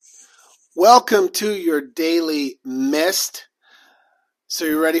Welcome to your daily mist. So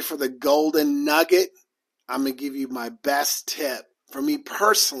you're ready for the golden nugget? I'm going to give you my best tip for me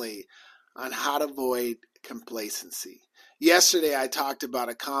personally on how to avoid complacency. Yesterday I talked about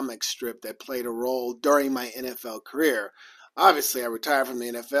a comic strip that played a role during my NFL career. Obviously, I retired from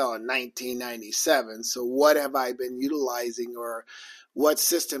the NFL in 1997. So what have I been utilizing, or what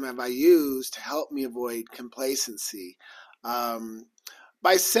system have I used to help me avoid complacency? Um,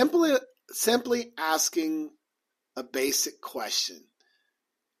 by simply asking a basic question.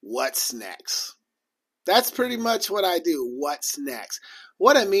 What's next? That's pretty much what I do. What's next?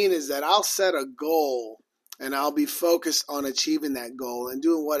 What I mean is that I'll set a goal and I'll be focused on achieving that goal and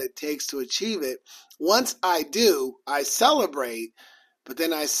doing what it takes to achieve it. Once I do, I celebrate, but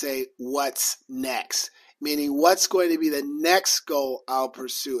then I say, what's next? Meaning, what's going to be the next goal I'll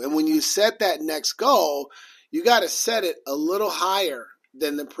pursue? And when you set that next goal, you got to set it a little higher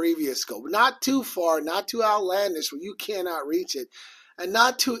than the previous goal. Not too far, not too outlandish where you cannot reach it, and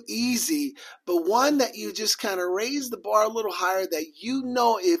not too easy, but one that you just kind of raise the bar a little higher, that you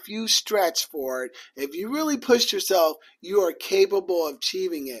know if you stretch for it, if you really push yourself, you are capable of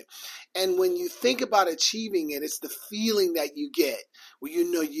achieving it. And when you think about achieving it, it's the feeling that you get where you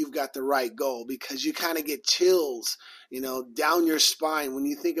know you've got the right goal, because you kind of get chills, down your spine when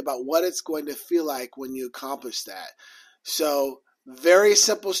you think about what it's going to feel like when you accomplish that. So, very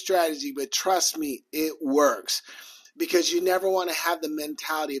simple strategy, but trust me, it works. Because you never want to have the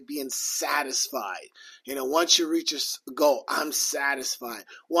mentality of being satisfied. Once you reach a goal, I'm satisfied.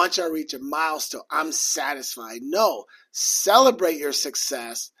 Once I reach a milestone, I'm satisfied. No, celebrate your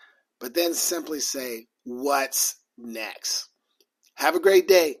success, but then simply say, what's next? Have a great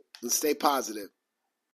day and stay positive.